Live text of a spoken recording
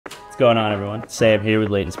going on, everyone? Sam here with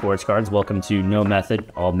LaytonSportsCards. Welcome to No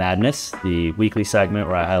Method, All Madness, the weekly segment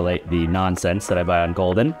where I highlight the nonsense that I buy on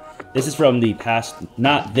Goldin. This is from the past,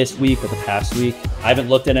 not this week, but the past week. I haven't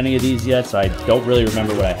looked at any of these yet, so I don't really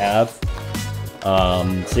remember what I have.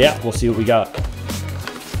 So yeah, we'll see what we got.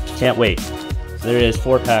 Can't wait. So there it is,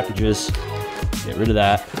 4 packages. Get rid of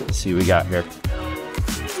that. Let's see what we got here.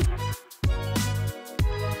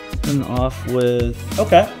 Starting off with,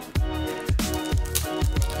 okay.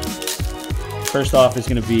 First off is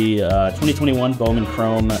going to be 2021 Bowman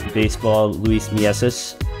Chrome Baseball Luis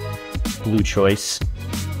Mieses, Blue Choice.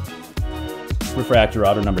 Refractor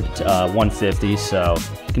auto number 150, so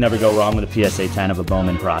you can never go wrong with a PSA 10 of a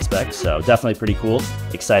Bowman prospect, so definitely pretty cool.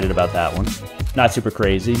 Excited about that one. Not super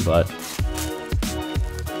crazy, but...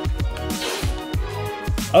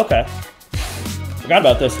 okay. Forgot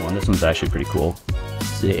about this one. This one's actually pretty cool.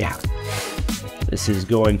 So, yeah. This is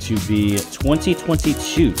going to be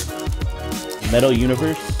 2022 Metal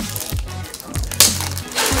Universe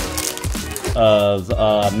of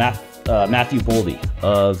Matthew Boldy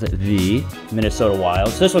of the Minnesota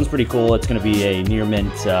Wild. So this one's pretty cool. It's going to be a near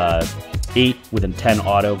mint 8 with a 10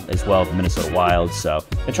 auto as well for Minnesota Wild. So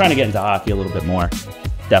I'm trying to get into hockey a little bit more.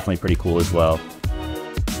 Definitely pretty cool as well.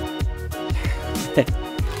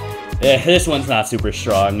 Yeah, this one's not super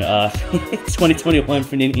strong. 2021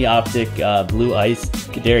 Panini Optic Blue Ice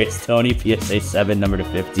Kadarius Toney PSA 7 number to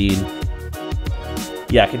 15.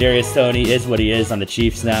 Yeah, Kadarius Toney is what he is on the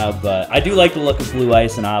Chiefs now, but I do like the look of Blue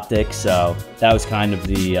Ice and Optic, so that was kind of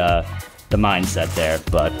the mindset there.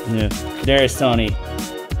 But yeah, Kadarius Toney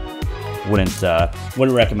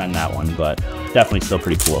wouldn't recommend that one, but definitely still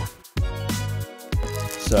pretty cool.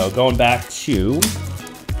 So going back to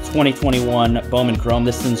 2021 Bowman Chrome,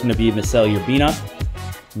 this one's going to be Marcel Urbina,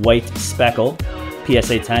 White Speckle,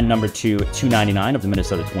 PSA 10 number 299 of the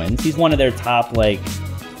Minnesota Twins. He's one of their top like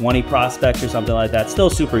 20 prospects or something like that. Still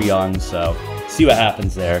super young, so see what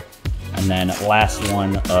happens there. And then last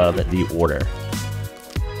one of the order.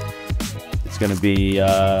 It's going to be,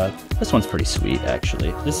 this one's pretty sweet,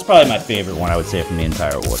 actually. This is probably my favorite one, I would say, from the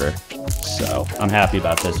entire order. So I'm happy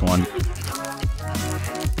about this one.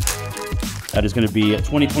 That is going to be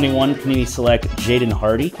 2021 Panini Select Jaden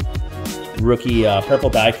Hardy. Rookie purple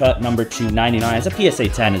die cut, number 299. It's a PSA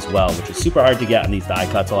 10 as well, which is super hard to get on these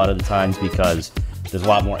die cuts a lot of the times because there's a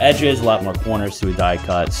lot more edges, a lot more corners to a die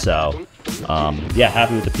cut, so yeah,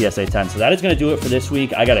 happy with the PSA 10. So that is going to do it for this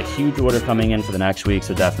week. I got a huge order coming in for the next week,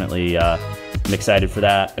 so definitely I'm excited for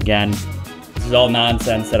that. Again, this is all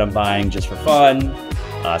nonsense that I'm buying just for fun.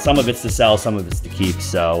 Some of it's to sell, some of it's to keep,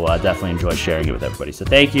 so definitely enjoy sharing it with everybody. So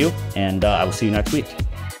thank you, and I will see you next week.